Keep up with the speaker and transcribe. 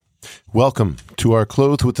Welcome to our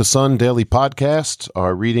Clothed with the Sun daily podcast,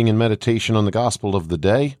 our reading and meditation on the gospel of the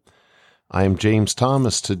day. I am James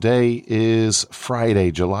Thomas. Today is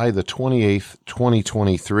Friday, July the 28th,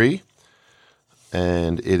 2023,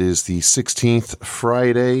 and it is the 16th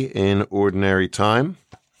Friday in Ordinary Time.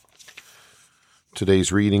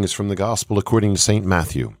 Today's reading is from the Gospel according to St.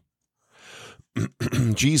 Matthew.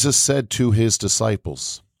 Jesus said to his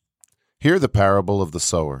disciples, "Hear the parable of the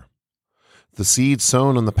sower. The seed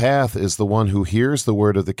sown on the path is the one who hears the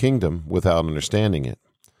word of the kingdom without understanding it.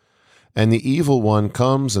 And the evil one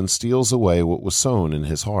comes and steals away what was sown in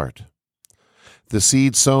his heart. The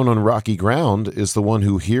seed sown on rocky ground is the one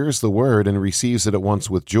who hears the word and receives it at once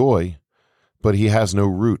with joy, but he has no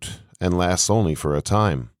root and lasts only for a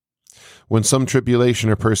time. When some tribulation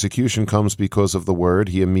or persecution comes because of the word,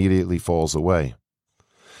 he immediately falls away.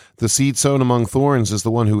 The seed sown among thorns is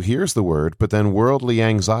the one who hears the word, but then worldly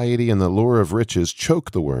anxiety and the lure of riches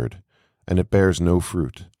choke the word, and it bears no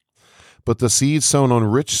fruit. But the seed sown on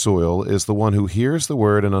rich soil is the one who hears the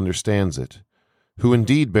word and understands it, who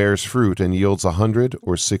indeed bears fruit and yields 100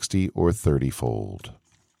 or 60 or 30-fold."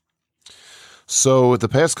 So the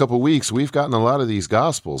past couple of weeks, we've gotten a lot of these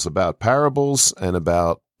gospels about parables and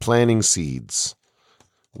about planting seeds.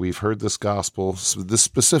 We've heard this gospel, this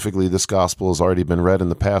gospel has already been read in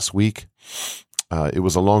the past week. It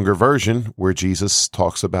was a longer version where Jesus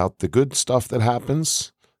talks about the good stuff that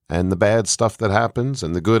happens and the bad stuff that happens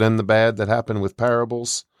and the good and the bad that happen with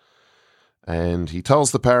parables. And he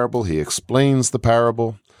tells the parable, he explains the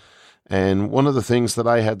parable. And one of the things that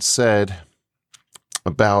I had said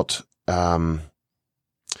about the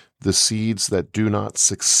seeds that do not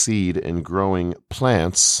succeed in growing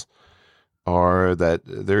plants are that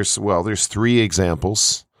there's three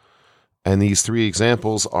examples, and these three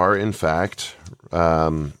examples are in fact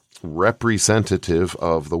representative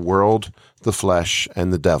of the world, the flesh,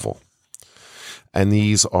 and the devil. And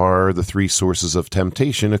these are the three sources of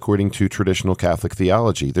temptation according to traditional Catholic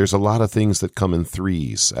theology. There's a lot of things that come in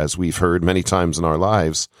threes, as we've heard many times in our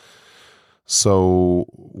lives. So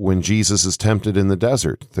when Jesus is tempted in the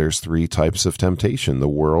desert, there's three types of temptation: the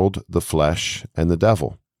world, the flesh, and the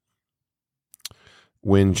devil.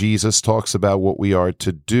 When Jesus talks about what we are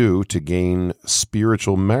to do to gain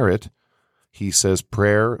spiritual merit, he says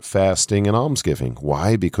prayer, fasting, and almsgiving.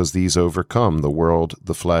 Why? Because these overcome the world,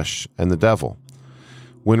 the flesh, and the devil.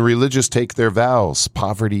 When religious take their vows,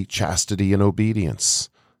 poverty, chastity, and obedience,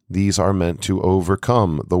 these are meant to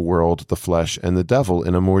overcome the world, the flesh, and the devil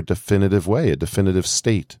in a more definitive way, a definitive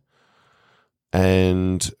state.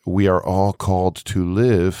 And we are all called to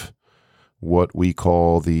live what we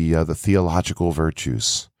call the theological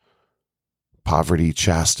virtues: poverty,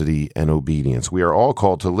 chastity, and obedience. We are all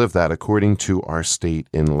called to live that according to our state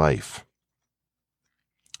in life.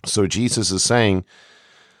 So Jesus is saying,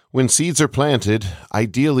 when seeds are planted,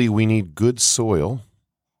 ideally we need good soil,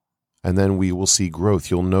 and then we will see growth.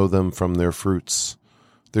 You'll know them from their fruits.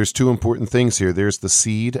 There's two important things here. There's the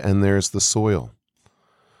seed and there's the soil.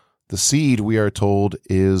 The seed, we are told,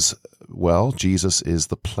 is, Jesus is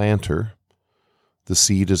the planter. The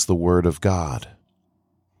seed is the word of God.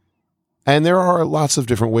 And there are lots of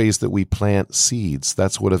different ways that we plant seeds.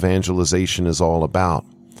 That's what evangelization is all about.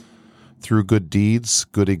 Through good deeds,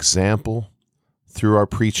 good example, through our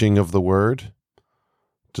preaching of the word,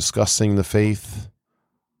 discussing the faith,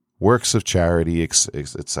 works of charity,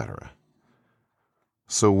 etc.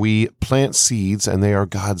 So we plant seeds, and they are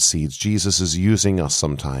God's seeds. Jesus is using us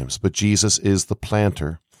sometimes, but Jesus is the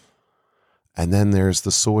planter. And then there's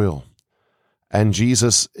the soil. And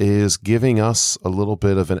Jesus is giving us a little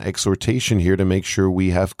bit of an exhortation here to make sure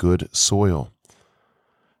we have good soil.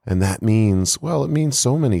 And that means, it means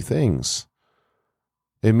so many things.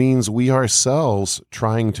 It means we ourselves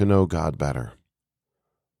trying to know God better.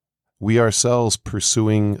 We ourselves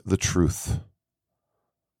pursuing the truth.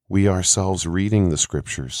 We ourselves reading the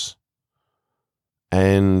scriptures.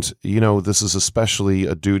 And, this is especially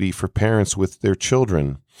a duty for parents with their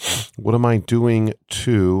children. What am I doing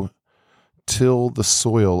to till the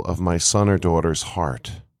soil of my son or daughter's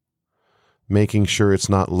heart, making sure it's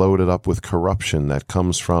not loaded up with corruption that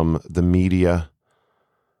comes from the media,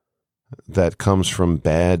 that comes from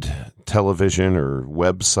bad television or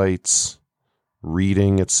websites,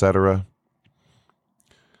 reading, etc.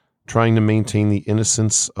 Trying to maintain the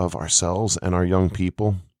innocence of ourselves and our young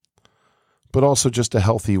people, but also just a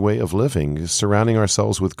healthy way of living, surrounding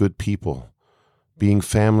ourselves with good people, being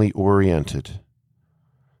family-oriented,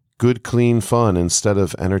 good, clean fun instead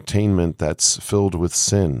of entertainment that's filled with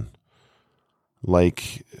sin,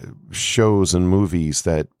 like shows and movies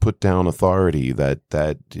that put down authority, that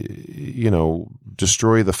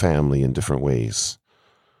destroy the family in different ways.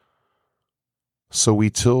 So we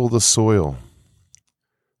till the soil.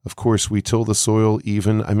 Of course, we till the soil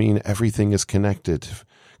everything is connected.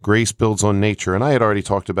 Grace builds on nature. And I had already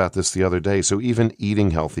talked about this the other day. So even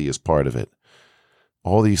eating healthy is part of it.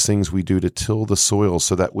 All these things we do to till the soil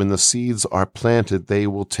so that when the seeds are planted, they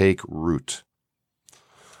will take root.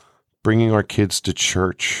 Bringing our kids to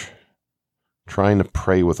church, trying to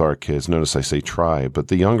pray with our kids. Notice I say try, but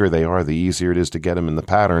the younger they are, the easier it is to get them in the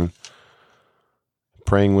pattern.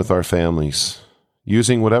 Praying with our families,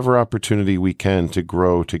 using whatever opportunity we can to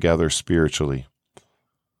grow together spiritually,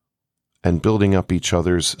 and building up each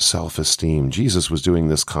other's self-esteem. Jesus was doing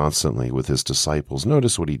this constantly with his disciples.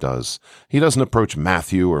 Notice what he does. He doesn't approach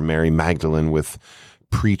Matthew or Mary Magdalene with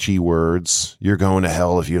preachy words. You're going to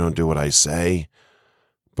hell if you don't do what I say.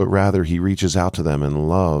 But rather, he reaches out to them in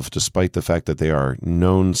love, despite the fact that they are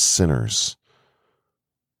known sinners.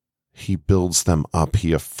 He builds them up.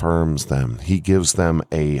 He affirms them. He gives them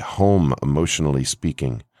a home, emotionally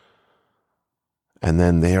speaking. And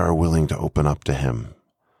then they are willing to open up to him.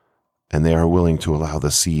 And they are willing to allow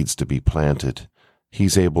the seeds to be planted.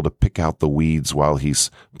 He's able to pick out the weeds while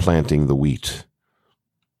he's planting the wheat.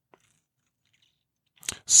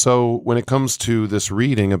 So when it comes to this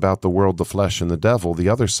reading about the world, the flesh, and the devil, the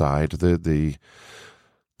other side, the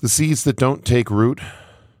seeds that don't take root,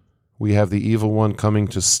 we have the evil one coming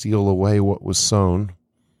to steal away what was sown.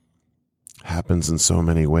 Happens in so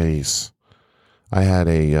many ways. I had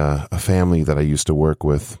a family that I used to work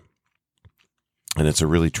with, and it's a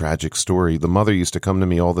really tragic story. The mother used to come to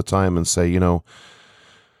me all the time and say,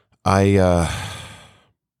 I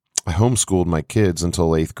homeschooled my kids until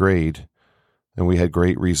 8th grade, and we had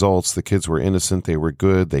great results. The kids were innocent. They were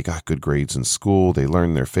good. They got good grades in school. They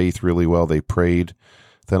learned their faith really well. They prayed.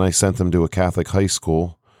 Then I sent them to a Catholic high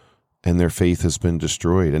school, and their faith has been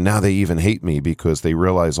destroyed. And now they even hate me because they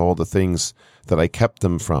realize all the things that I kept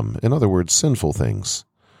them from. In other words, sinful things.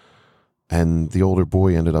 And the older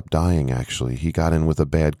boy ended up dying, actually. He got in with a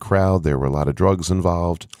bad crowd. There were a lot of drugs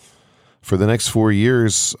involved. For the next 4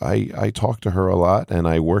 years, I talked to her a lot, and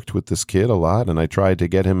I worked with this kid a lot, and I tried to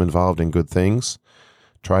get him involved in good things,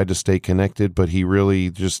 tried to stay connected, but he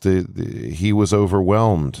really he was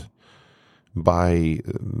overwhelmed by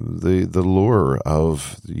the lure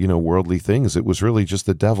of, worldly things. It was really just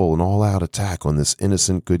the devil, an all-out attack on this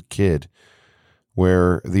innocent, good kid.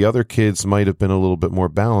 Where the other kids might have been a little bit more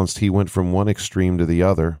balanced, he went from one extreme to the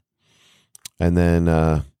other. And then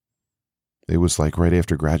it was like right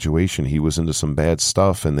after graduation, he was into some bad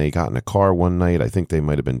stuff, and they got in a car one night. I think they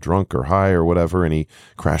might have been drunk or high or whatever, and he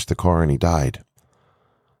crashed the car and he died.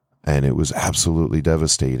 And it was absolutely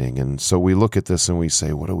devastating. And so we look at this and we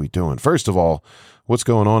say, what are we doing? First of all, what's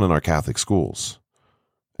going on in our Catholic schools?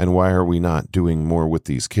 And why are we not doing more with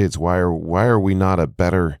these kids? Why are we not a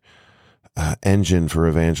better engine for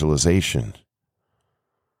evangelization?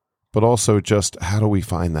 But also just how do we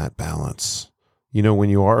find that balance? When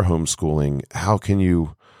you are homeschooling, how can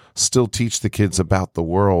you still teach the kids about the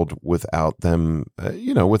world without them,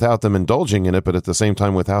 without them indulging in it, but at the same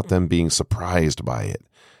time without them being surprised by it?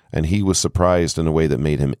 And he was surprised in a way that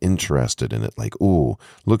made him interested in it. Like, ooh,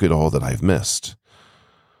 look at all that I've missed.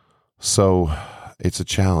 So it's a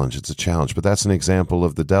challenge. But that's an example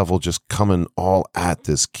of the devil just coming all at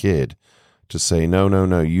this kid to say,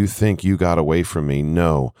 no, you think you got away from me.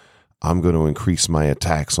 No, I'm going to increase my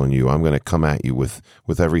attacks on you. I'm going to come at you with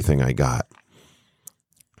everything I got.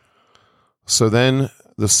 So then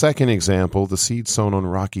the second example, the seed sown on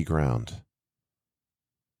rocky ground.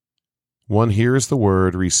 One hears the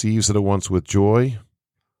word, receives it at once with joy,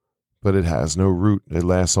 but it has no root. It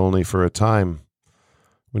lasts only for a time.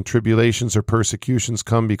 When tribulations or persecutions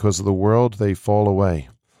come because of the world, they fall away.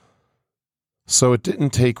 So it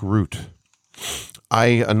didn't take root.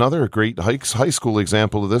 Another great high school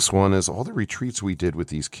example of this one is all the retreats we did with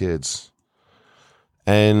these kids.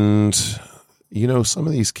 And, some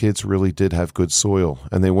of these kids really did have good soil,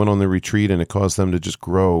 and they went on the retreat and it caused them to just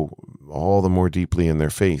grow all the more deeply in their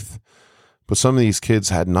faith. But some of these kids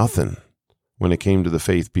had nothing when it came to the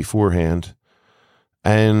faith beforehand.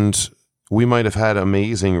 And we might have had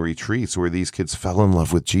amazing retreats where these kids fell in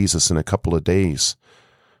love with Jesus in a couple of days.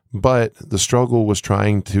 But the struggle was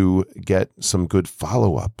trying to get some good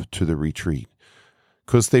follow-up to the retreat,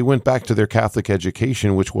 because they went back to their Catholic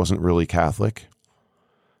education, which wasn't really Catholic.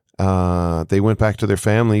 They went back to their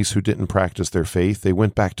families who didn't practice their faith. They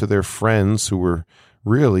went back to their friends who were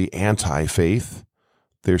really anti-faith.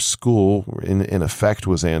 Their school, in effect,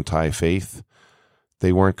 was anti-faith.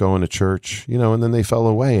 They weren't going to church, and then they fell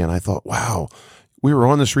away. And I thought, wow, we were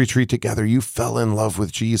on this retreat together. You fell in love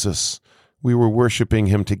with Jesus. We were worshiping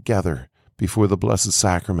him together before the Blessed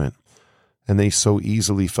Sacrament. and they so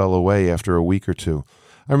easily fell away after a week or two.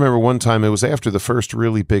 I remember one time, it was after the first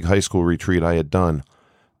really big high school retreat I had done.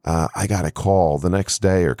 I got a call the next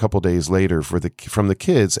day or a couple days later from the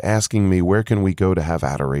kids asking me, where can we go to have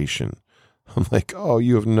adoration? I'm like, oh,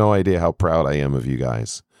 you have no idea how proud I am of you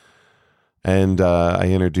guys. And I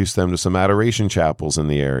introduced them to some adoration chapels in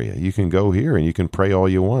the area. You can go here and you can pray all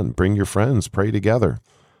you want. Bring your friends, pray together.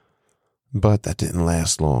 But that didn't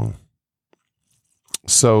last long.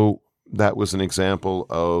 So that was an example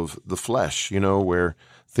of the flesh, where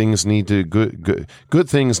things need to good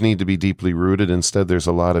things need to be deeply rooted. Instead, there's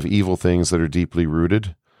a lot of evil things that are deeply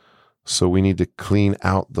rooted. So we need to clean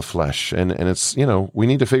out the flesh. And it's, we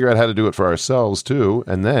need to figure out how to do it for ourselves too,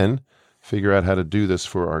 and then figure out how to do this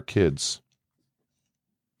for our kids.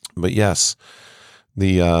 But yes,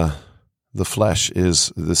 the flesh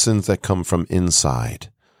is the sins that come from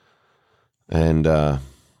inside. And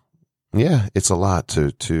it's a lot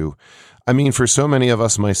to for so many of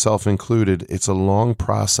us, myself included, it's a long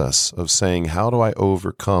process of saying, how do I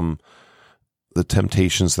overcome the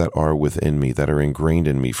temptations that are within me, that are ingrained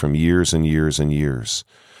in me from years and years and years?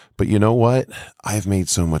 But you know what? I've made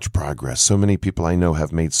so much progress. So many people I know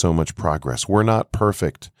have made so much progress. We're not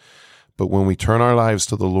perfect, but when we turn our lives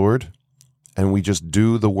to the Lord and we just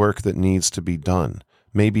do the work that needs to be done,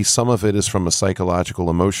 maybe some of it is from a psychological,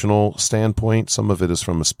 emotional standpoint. Some of it is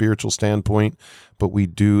from a spiritual standpoint, but we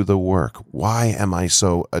do the work. Why am I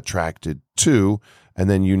so attracted to? And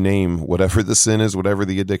then you name whatever the sin is, whatever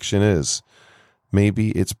the addiction is.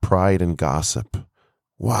 Maybe it's pride and gossip.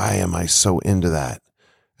 Why am I so into that?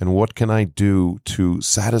 And what can I do to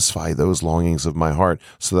satisfy those longings of my heart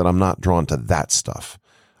so that I'm not drawn to that stuff?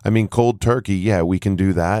 Cold turkey, yeah, we can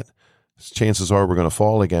do that. Chances are we're going to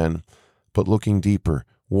fall again. But looking deeper,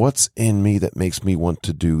 what's in me that makes me want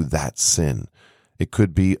to do that sin? It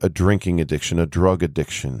could be a drinking addiction, a drug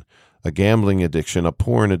addiction, a gambling addiction, a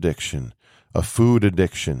porn addiction, a food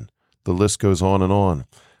addiction. The list goes on and on.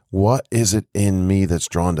 What is it in me that's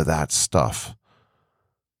drawn to that stuff?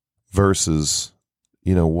 Versus,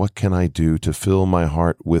 what can I do to fill my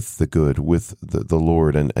heart with the good, with the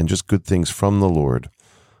Lord, and just good things from the Lord,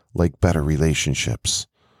 like better relationships,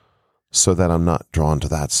 so that I'm not drawn to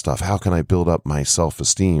that stuff? How can I build up my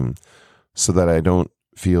self-esteem so that I don't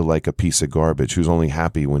feel like a piece of garbage who's only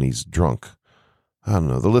happy when he's drunk? I don't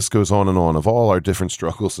know. The list goes on and on of all our different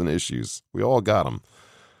struggles and issues. We all got them.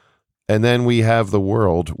 And then we have the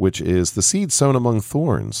world, which is the seed sown among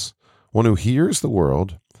thorns, one who hears the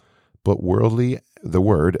word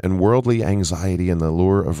and worldly anxiety and the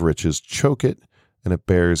lure of riches choke it, and it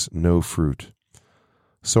bears no fruit.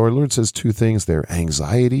 So our Lord says two things there: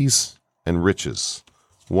 anxieties and riches.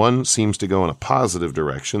 One seems to go in a positive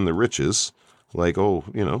direction, the riches, like,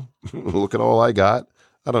 look at all I got.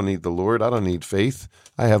 I don't need the Lord. I don't need faith.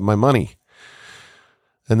 I have my money.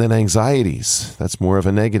 And then anxieties, that's more of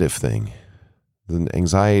a negative thing. The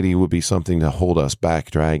anxiety would be something to hold us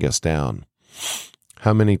back, drag us down.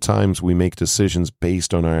 How many times we make decisions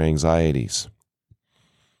based on our anxieties?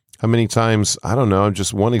 How many times, I don't know,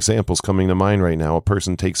 just one example's coming to mind right now. A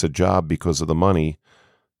person takes a job because of the money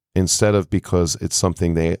instead of because it's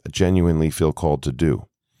something they genuinely feel called to do,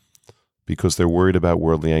 because they're worried about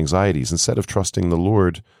worldly anxieties instead of trusting the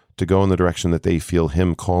Lord to go in the direction that they feel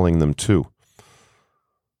Him calling them to.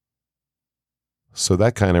 So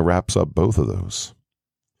that kind of wraps up both of those.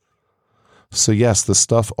 So yes, the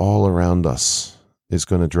stuff all around us is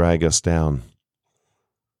going to drag us down.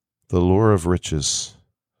 The lure of riches.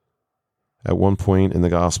 At one point in the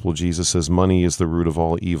gospel, Jesus says money is the root of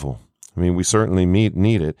all evil. We certainly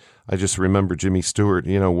need it. I just remember Jimmy Stewart,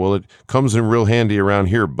 it comes in real handy around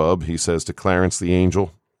here, bub, he says to Clarence the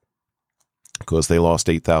angel, because they lost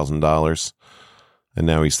 $8,000. And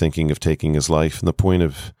now he's thinking of taking his life. And the point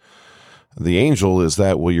of the angel is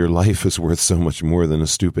that, your life is worth so much more than a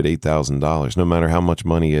stupid $8,000. No matter how much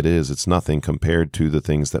money it is, it's nothing compared to the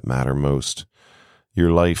things that matter most.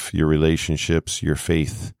 Your life, your relationships, your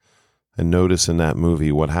faith. And notice in that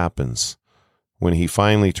movie what happens. When he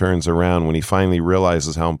finally turns around, when he finally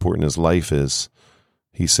realizes how important his life is,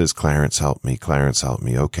 he says, Clarence, help me. Clarence, help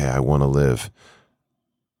me. Okay, I want to live.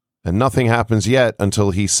 And nothing happens yet until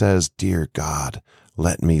he says, dear God,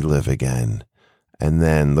 let me live again. And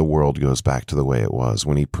then the world goes back to the way it was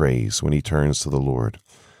when he prays, when he turns to the Lord.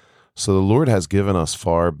 So the Lord has given us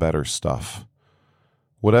far better stuff.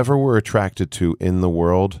 Whatever we're attracted to in the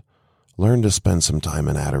world, learn to spend some time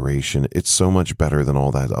in adoration. It's so much better than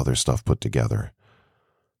all that other stuff put together.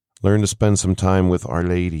 Learn to spend some time with Our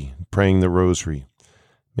Lady, praying the rosary,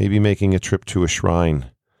 maybe making a trip to a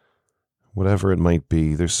shrine. Whatever it might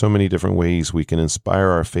be, there's so many different ways we can inspire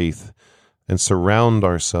our faith and surround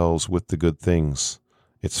ourselves with the good things.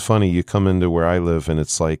 It's funny, you come into where I live and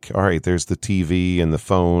it's like, all right, there's the TV and the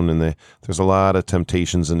phone and there's a lot of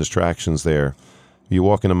temptations and distractions there. You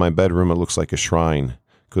walk into my bedroom, it looks like a shrine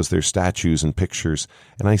because there's statues and pictures.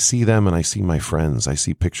 And I see them and I see my friends. I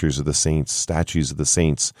see pictures of the saints, statues of the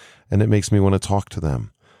saints, and it makes me want to talk to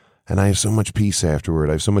them. And I have so much peace afterward.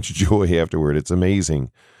 I have so much joy afterward. It's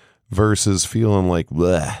amazing. Versus feeling like,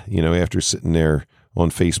 bleh, after sitting there on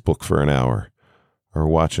Facebook for an hour or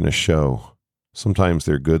watching a show. Sometimes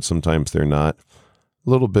they're good, sometimes they're not. A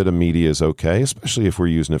little bit of media is okay, especially if we're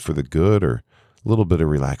using it for the good, or a little bit of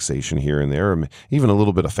relaxation here and there, or even a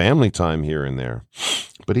little bit of family time here and there.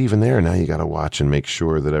 But even there, now you got to watch and make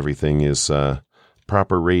sure that everything is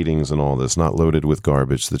proper ratings and all this, not loaded with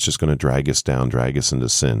garbage that's just going to drag us down, drag us into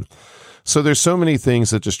sin. So there's so many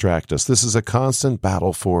things that distract us. This is a constant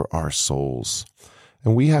battle for our souls.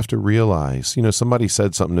 And we have to realize, somebody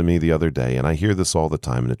said something to me the other day, and I hear this all the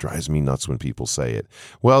time, and it drives me nuts when people say it.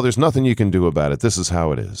 Well, there's nothing you can do about it. This is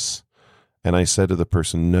how it is. And I said to the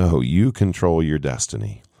person, no, you control your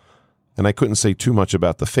destiny. And I couldn't say too much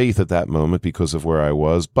about the faith at that moment because of where I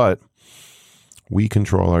was, but we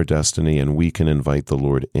control our destiny, and we can invite the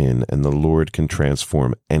Lord in, and the Lord can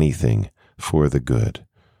transform anything for the good.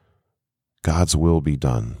 God's will be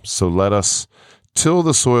done. So let us till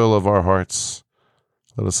the soil of our hearts.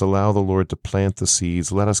 Let us allow the Lord to plant the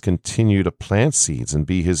seeds. Let us continue to plant seeds and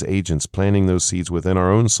be his agents, planting those seeds within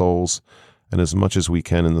our own souls and as much as we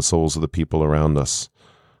can in the souls of the people around us,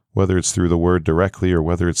 whether it's through the word directly or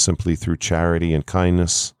whether it's simply through charity and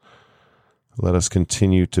kindness. Let us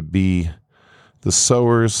continue to be the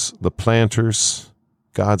sowers, the planters,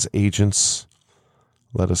 God's agents.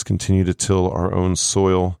 Let us continue to till our own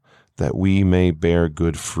soil that we may bear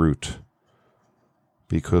good fruit.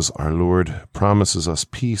 Because our Lord promises us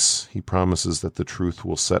peace. He promises that the truth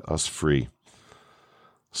will set us free.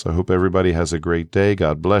 So I hope everybody has a great day.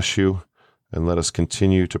 God bless you. And let us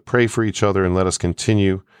continue to pray for each other, and let us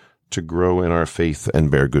continue to grow in our faith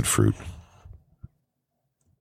and bear good fruit.